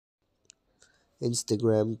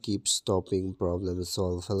Instagram keeps stopping problem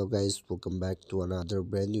solve. Hello guys, welcome back to another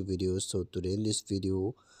brand new video. So today in this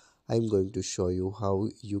video I'm going to show you how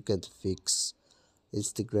you can fix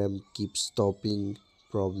Instagram keeps stopping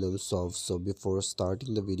problem solve. So before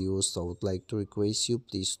starting the videos, I would like to request you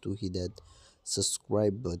please to hit that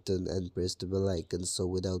subscribe button and press the bell icon. So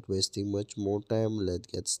without wasting much more time, let's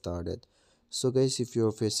get started. So guys, if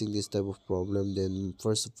you're facing this type of problem, then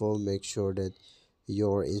first of all make sure that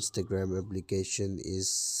your Instagram application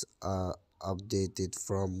is updated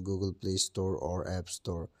from Google Play Store or App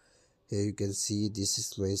Store. Here you can see this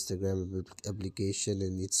is my Instagram application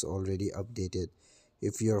and it's already updated.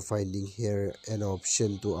 If you are finding here an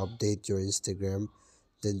option to update your Instagram,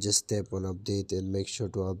 then just tap on update and make sure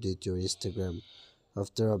to update your Instagram.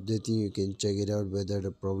 After updating, you can check it out whether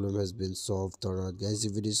the problem has been solved or not. Guys,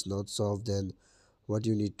 if it is not solved, then what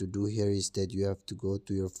you need to do here is that you have to go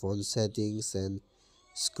to your phone settings and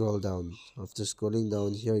scroll down. After scrolling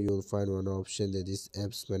down here, you will find one option that is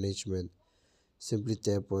apps management. Simply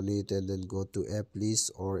tap on it and then go to app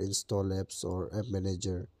list or install apps or app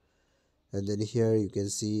manager. And then here you can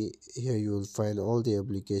see here you will find all the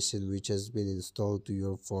application which has been installed to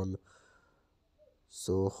your phone.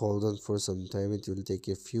 So hold on for some time, it will take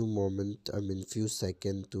a few few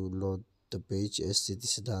seconds to load the page as it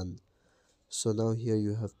is done. So now here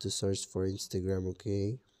you have to search for Instagram.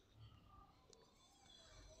 Okay,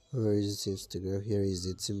 where is Instagram? Here is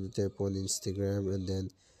it. Simply tap on Instagram and then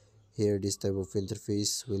here this type of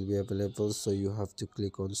interface will be available, so you have to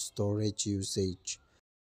click on storage usage.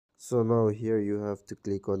 So now here you have to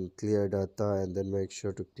click on clear data and then make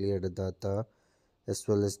sure to clear the data as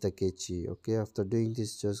well as the cache. Okay, after doing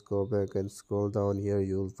this, just go back and scroll down. Here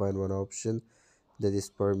you will find one option that is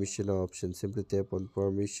permission option. Simply tap on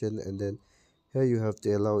permission and then here you have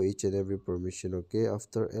to allow each and every permission. Okay,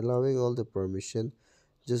 after allowing all the permission,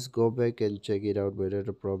 just go back and check it out whether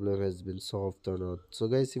the problem has been solved or not. So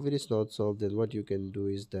guys, if it is not solved, then what you can do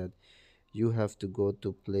is that you have to go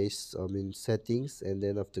to settings, and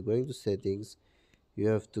then after going to settings, you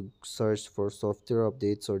have to search for software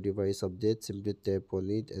updates or device updates. Simply tap on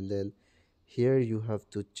it and then here you have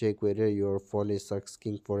to check whether your phone is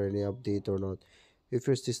asking for any update or not. If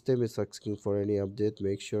your system is asking for any update,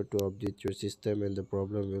 make sure to update your system and the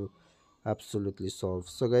problem will absolutely solve.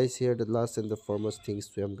 So guys, here the last and the foremost things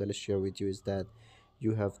I'm gonna share with you is that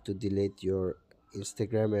you have to delete your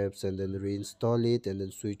Instagram apps and then reinstall it and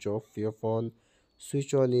then switch off your phone,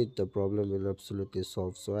 switch on it, the problem will absolutely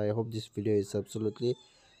solve. So I hope this video is absolutely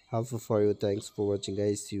helpful for you. Thanks for watching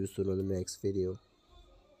guys, see you soon on the next video.